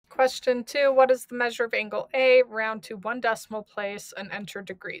Question 2, what is the measure of angle A? Round to 1 decimal place and enter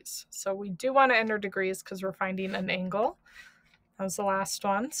degrees. So we do want to enter degrees because we're finding an angle. That was the last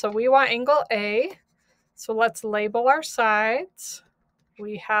one. So we want angle A. So let's label our sides.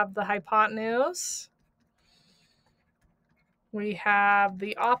 We have the hypotenuse, we have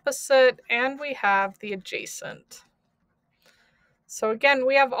the opposite, and we have the adjacent. So again,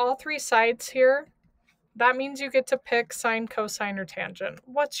 we have all 3 sides here. That means you get to pick sine, cosine, or tangent.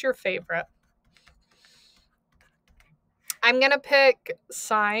 What's your favorite? I'm going to pick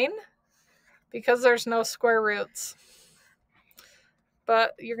sine because there's no square roots.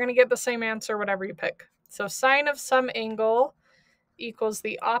 But you're going to get the same answer whatever you pick. So sine of some angle equals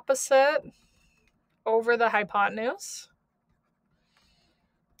the opposite over the hypotenuse.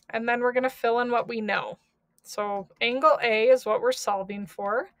 And then we're going to fill in what we know. So angle A is what we're solving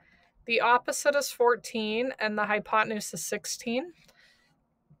for. The opposite is 14 and the hypotenuse is 16.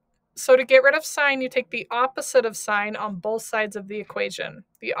 So to get rid of sine, you take the opposite of sine on both sides of the equation.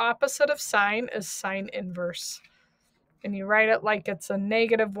 The opposite of sine is sine inverse. And you write it like it's a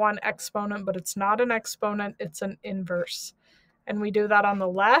 -1 exponent, but it's not an exponent, it's an inverse. And we do that on the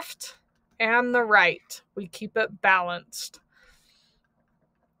left and the right. We keep it balanced.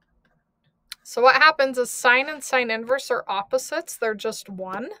 So what happens is sine and sine inverse are opposites. They're just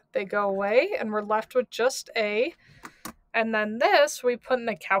 1. They go away, and we're left with just A. And then this we put in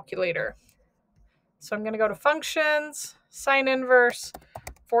the calculator. So I'm going to go to functions, sine inverse,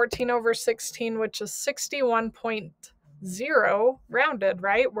 14 over 16, which is 61.0 rounded,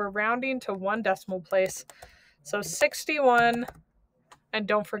 right? We're rounding to 1 decimal place. So 61, and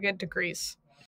don't forget degrees.